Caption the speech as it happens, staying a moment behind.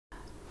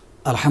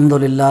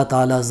الحمدللہ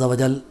تعالی عز و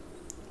جل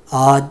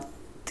آج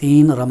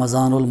 3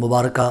 رمضان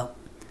المبارکہ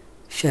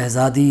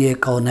شہزادی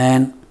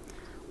کونین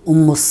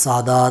ام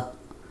السعادات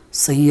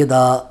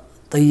سیدہ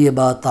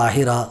طیبہ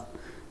طاہرہ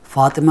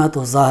فاطمہ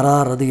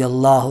الزہرا رضی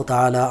اللہ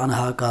تعالی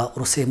عنہا کا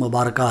عرس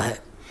مبارکہ ہے۔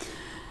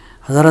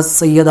 حضرت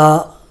سیدہ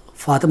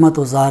فاطمہ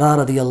الزہرا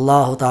رضی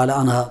اللہ تعالی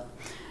عنہا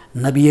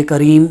نبی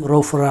کریم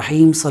رؤوف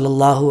الرحیم صلی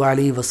اللہ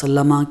علیہ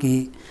وسلم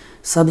کی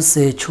سب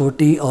سے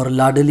چھوٹی اور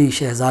لاڈلی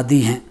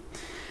شہزادی ہیں۔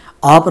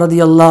 آپ رضی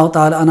اللہ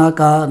تعالی عنہ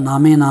کا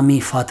نامی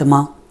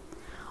فاطمہ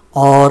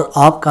اور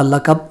آپ کا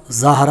لقب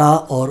زہرا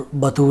اور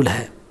بطول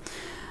ہے۔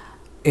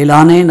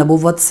 اعلان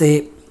نبوت سے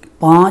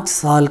 5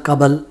 سال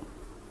قبل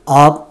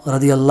آپ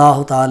رضی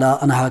اللہ تعالی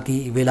عنہ کی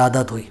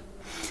ولادت ہوئی۔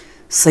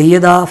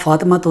 سیدہ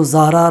فاطمہ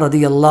الزہرا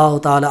رضی اللہ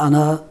تعالی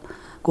عنہ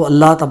کو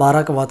اللہ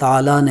تبارک و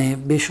تعالی نے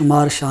بے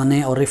شمار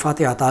شانیں اور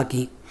رفعت عطا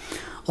کی،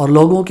 اور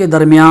لوگوں کے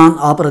درمیان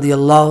آپ رضی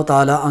اللہ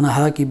تعالی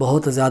عنہ کی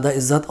بہت زیادہ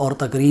عزت اور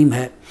تکریم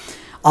ہے۔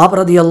 آپ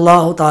رضی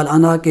اللہ تعالی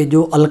عنہ کے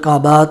جو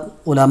القابات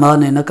علماء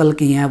نے نقل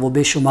کی ہیں وہ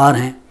بے شمار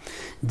ہیں،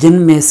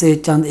 جن میں سے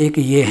چند ایک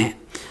یہ ہیں۔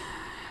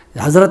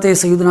 حضرت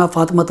سیدنا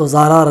فاطمہ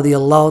الزہرا رضی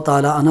اللہ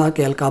تعالی عنہ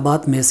کے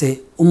القابات میں سے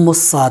ام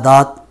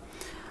السعادات،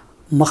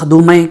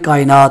 مخدومہ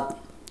کائنات،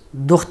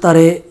 دختر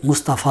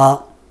مصطفیٰ،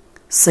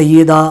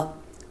 سیدہ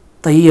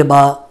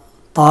طیبہ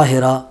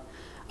طاہرہ،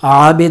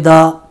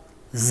 عابدہ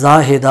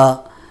زاہدہ،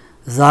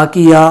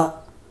 ذاکیہ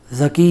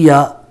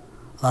ذکیہ،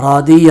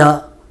 راضیہ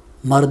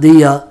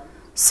مردیہ،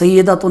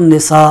 سیدۃ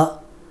النساء،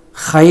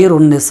 خیر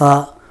النساء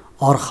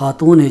اور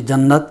خاتون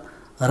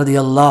جنت رضی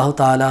اللہ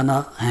تعالیٰ عنہ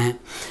ہیں۔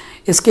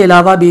 اس کے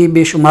علاوہ بھی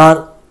بے شمار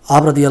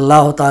آپ رضی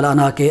اللہ تعالیٰ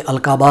عنہ کے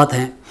القابات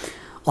ہیں،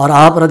 اور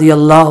آپ رضی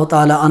اللہ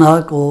تعالیٰ عنہ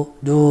کو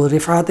جو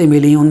رفعتیں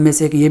ملی ان میں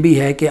سے ایک یہ بھی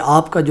ہے کہ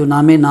آپ کا جو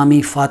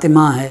نامی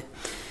فاطمہ ہے،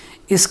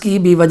 اس کی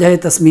بھی وجہ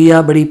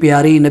تسمیہ بڑی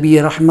پیاری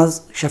نبی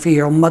رحمت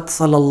شفیع امت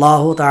صلی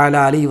اللہ تعالی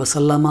علیہ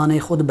وسلم نے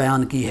خود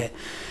بیان کی ہے۔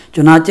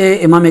 چنانچہ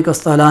امام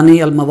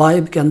قسطلانی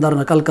المواہب کے اندر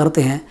نقل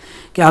کرتے ہیں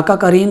کہ آقا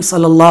کریم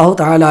صلی اللہ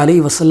تعالی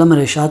علیہ وسلم نے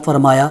ارشاد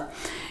فرمایا،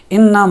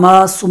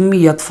 انما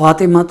سمیت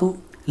فاطمۃ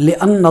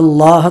لأن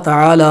اللہ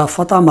تعالی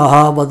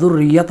فطمہا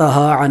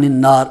وذریتہا عن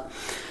النار،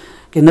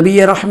 کہ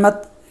نبی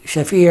رحمت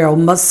شفیع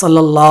امت صلی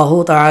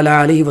اللہ تعالی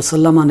علیہ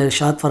وسلم نے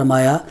ارشاد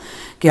فرمایا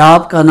کہ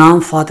آپ کا نام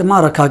فاطمہ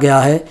رکھا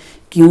گیا ہے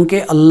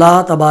کیونکہ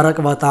اللہ تبارک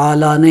و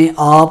تعالی نے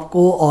آپ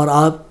کو اور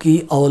آپ کی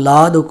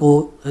اولاد کو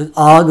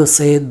آگ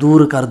سے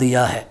دور کر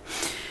دیا ہے۔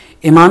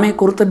 امام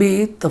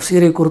قرطبی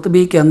تفسیر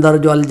قرطبی کے اندر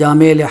جو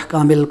الجامع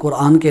لاحکام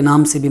القرآن کے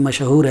نام سے بھی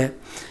مشہور ہے،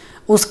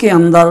 اس کے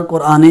اندر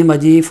قرآن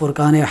مجید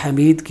فرقان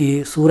حمید کی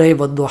سورہ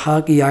والضحیٰ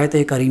کی آیت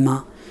کریمہ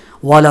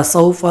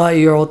وَلَسَوْفَ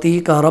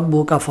يُعْطِيكَ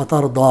رَبُّكَ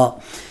فَتَرْضَىٰ،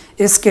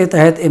 اس کے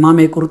تحت امام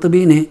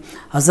قرطبی نے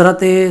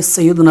حضرت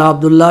سیدنا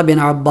عبداللہ بن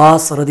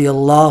عباس رضی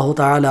اللہ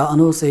تعالی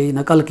عنہ سے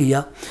نقل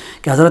کیا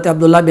کہ حضرت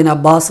عبداللہ بن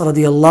عباس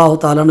رضی اللہ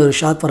تعالی عنہ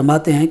ارشاد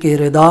فرماتے ہیں کہ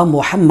رضا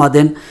محمد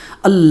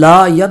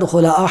اللہ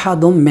يدخل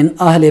احد من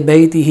اہل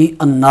بیتہ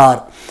النار،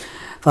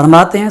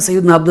 فرماتے ہیں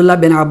سیدنا عبداللہ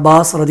بن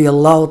عباس رضی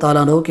اللہ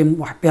تعالیٰ عنہ کہ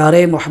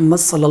پیارے محمد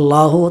صلی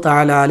اللہ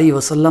تعالی علیہ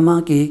وسلم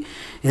کی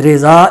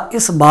رضا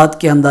اس بات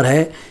کے اندر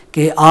ہے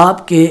کہ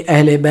آپ کے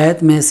اہل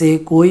بیت میں سے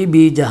کوئی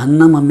بھی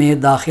جہنم میں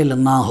داخل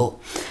نہ ہو۔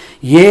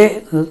 یہ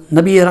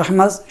نبی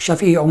رحمت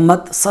شفیع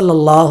امت صلی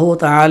اللہ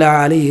تعالی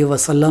علیہ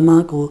وسلم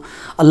کو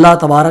اللہ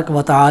تبارک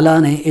و تعالی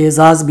نے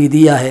اعزاز بھی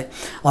دیا ہے،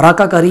 اور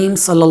آقا کریم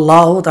صلی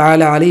اللہ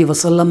تعالی علیہ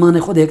وسلم نے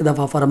خود ایک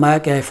دفعہ فرمایا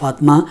کہ اے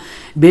فاطمہ،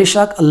 بے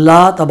شک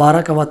اللہ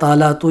تبارک و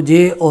تعالی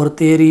تجھے اور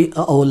تیری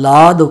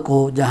اولاد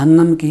کو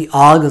جہنم کی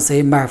آگ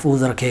سے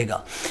محفوظ رکھے گا۔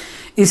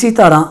 اسی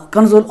طرح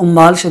کنز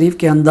العمال شریف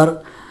کے اندر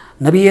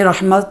نبی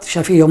رحمت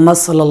شفیع امت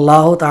صلی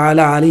اللہ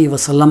تعالی علیہ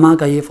وسلم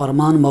کا یہ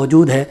فرمان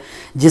موجود ہے،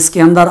 جس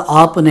کے اندر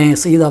آپ نے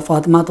سیدہ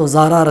فاطمہ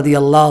الزہرا رضی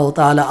اللہ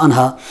تعالی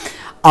عنہ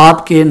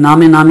آپ کے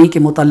نامی کے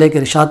متعلق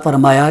ارشاد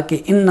فرمایا کہ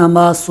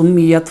انما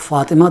سمیت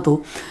فاطمۃ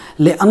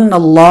لأن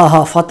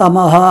اللہ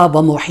فطمہا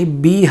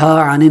ومحبیہا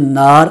عن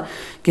النار،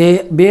 کہ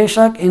بے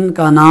شک ان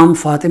کا نام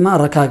فاطمہ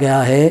رکھا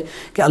گیا ہے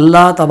کہ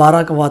اللہ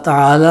تبارک و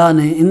تعالی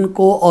نے ان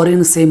کو اور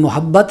ان سے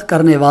محبت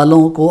کرنے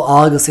والوں کو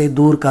آگ سے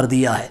دور کر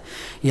دیا ہے۔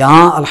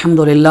 یہاں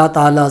الحمدللہ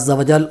تعالی عز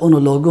و جل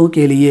ان لوگوں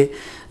کے لیے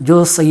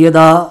جو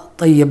سیدہ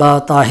طیبہ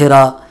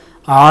طاہرہ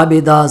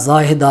عابدہ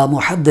زاہدہ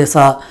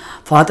محدثہ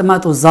فاطمہ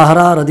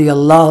الزہرا رضی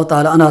اللہ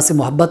تعالی عنہ سے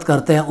محبت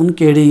کرتے ہیں، ان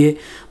کے لیے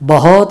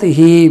بہت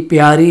ہی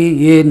پیاری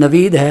یہ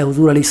نوید ہے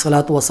حضور علیہ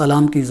الصلوۃ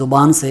والسلام کی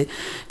زبان سے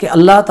کہ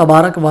اللہ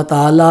تبارک و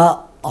تعالی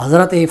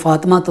حضرت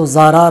فاطمہ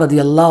الزہرا رضی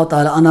اللہ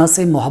تعالی عنہ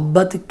سے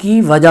محبت کی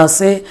وجہ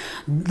سے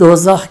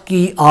دوزخ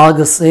کی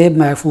آگ سے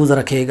محفوظ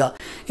رکھے گا۔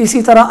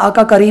 اسی طرح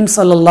آقا کریم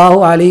صلی اللہ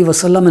علیہ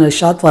وسلم نے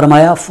ارشاد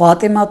فرمایا،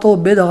 فاطمہ تو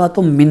بضعۃ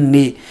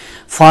منی،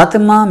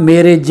 فاطمہ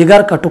میرے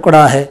جگر کا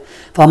ٹکڑا ہے،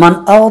 فمن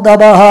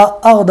اغضبہا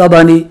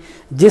اغضبنی،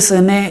 جس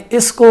نے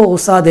اس کو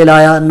غصہ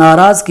دلایا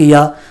ناراض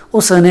کیا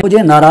اس نے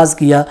مجھے ناراض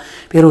کیا۔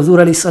 پھر حضور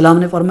علیہ السلام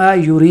نے فرمایا،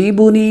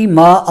 یریبنی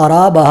ما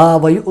ارابہا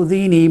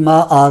ویؤذینی ما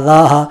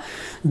آذاہا،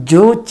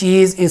 جو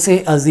چیز اسے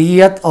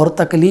اذیت اور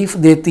تکلیف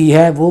دیتی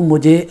ہے وہ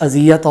مجھے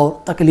اذیت اور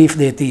تکلیف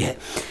دیتی ہے۔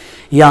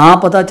 یہاں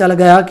پتہ چل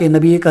گیا کہ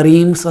نبی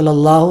کریم صلی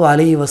اللہ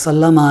علیہ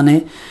وسلم نے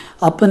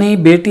اپنی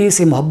بیٹی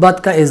سے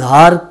محبت کا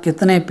اظہار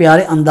کتنے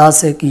پیارے انداز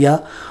سے کیا،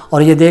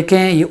 اور یہ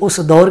دیکھیں یہ اس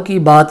دور کی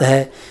بات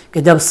ہے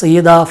کہ جب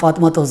سیدہ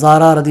فاطمہ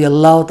الزہرا رضی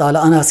اللہ تعالی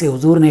عنہ سے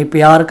حضور نے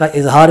پیار کا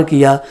اظہار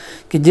کیا،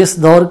 کہ جس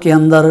دور کے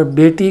اندر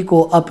بیٹی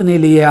کو اپنے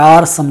لیے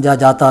عار سمجھا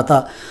جاتا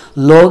تھا،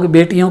 لوگ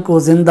بیٹیوں کو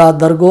زندہ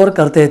درگور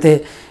کرتے تھے،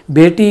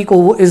 بیٹی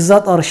کو وہ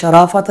عزت اور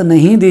شرافت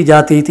نہیں دی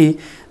جاتی تھی،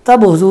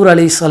 تب حضور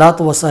علیہ الصلاۃ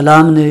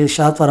والسلام نے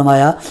ارشاد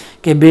فرمایا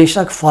کہ بے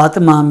شک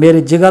فاطمہ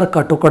میرے جگر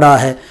کا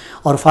ٹکڑا ہے،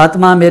 اور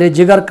فاطمہ میرے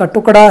جگر کا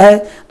ٹکڑا ہے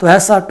تو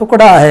ایسا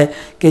ٹکڑا ہے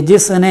کہ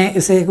جس نے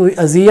اسے کوئی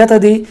اذیت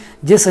دی،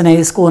 جس نے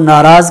اس کو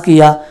ناراض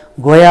کیا،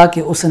 گویا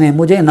کہ اس نے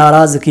مجھے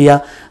ناراض کیا۔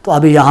 تو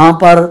اب یہاں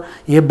پر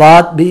یہ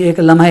بات بھی ایک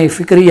لمحہ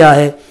فکریہ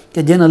ہے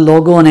کہ جن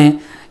لوگوں نے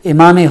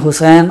امام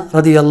حسین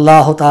رضی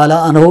اللہ تعالی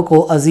عنہ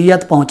کو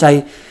اذیت پہنچائی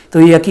تو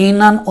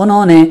یقیناً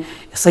انہوں نے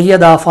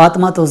سیدہ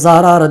فاطمہ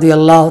الزہرا رضی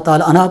اللہ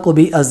تعالی عنہ کو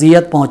بھی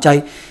اذیت پہنچائی۔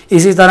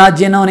 اسی طرح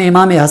جنہوں نے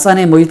امام حسن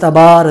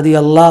مجتبی رضی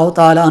اللہ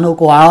تعالی عنہ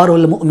کو عار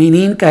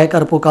المؤمنین کہہ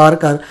کر پکار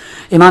کر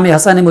امام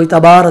حسن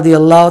مجتبی رضی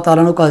اللہ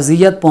تعالی عنہ کو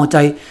اذیت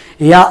پہنچائی،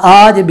 یا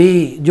آج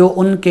بھی جو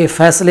ان کے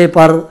فیصلے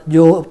پر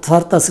جو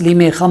سر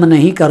تسلیم خم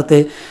نہیں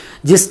کرتے،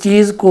 جس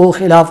چیز کو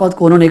خلافت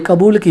کو انہوں نے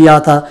قبول کیا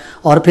تھا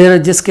اور پھر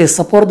جس کے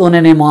سپرد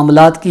انہوں نے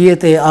معاملات کیے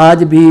تھے،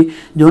 آج بھی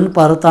جو ان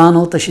پر طعن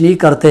و تشنیع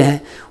کرتے ہیں،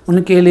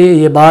 ان کے لیے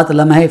یہ بات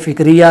لمحہ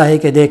فکریہ ہے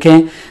کہ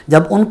دیکھیں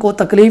جب ان کو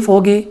تکلیف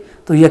ہوگی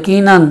تو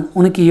یقیناً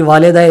ان کی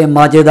والدہ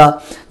ماجدہ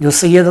جو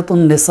سیدۃ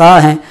النساء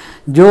ہیں،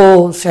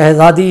 جو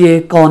شہزادی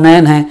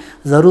کونین ہیں،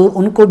 ضرور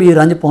ان کو بھی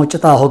رنج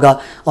پہنچتا ہوگا،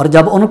 اور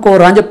جب ان کو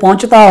رنج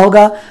پہنچتا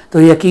ہوگا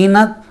تو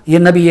یقیناً یہ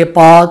نبی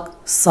پاک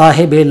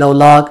صاحب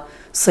لولاک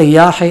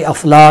سیاح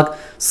افلاک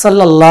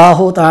صلی اللہ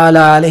تعالی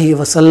علیہ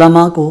وسلم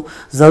کو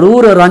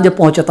ضرور رنج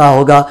پہنچتا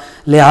ہوگا۔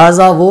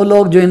 لہٰذا وہ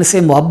لوگ جو ان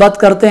سے محبت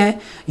کرتے ہیں،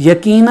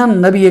 یقیناً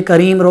نبی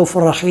کریم رؤوف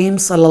الرحیم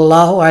صلی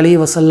اللہ علیہ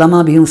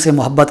وسلم بھی ان سے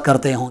محبت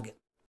کرتے ہوں گے۔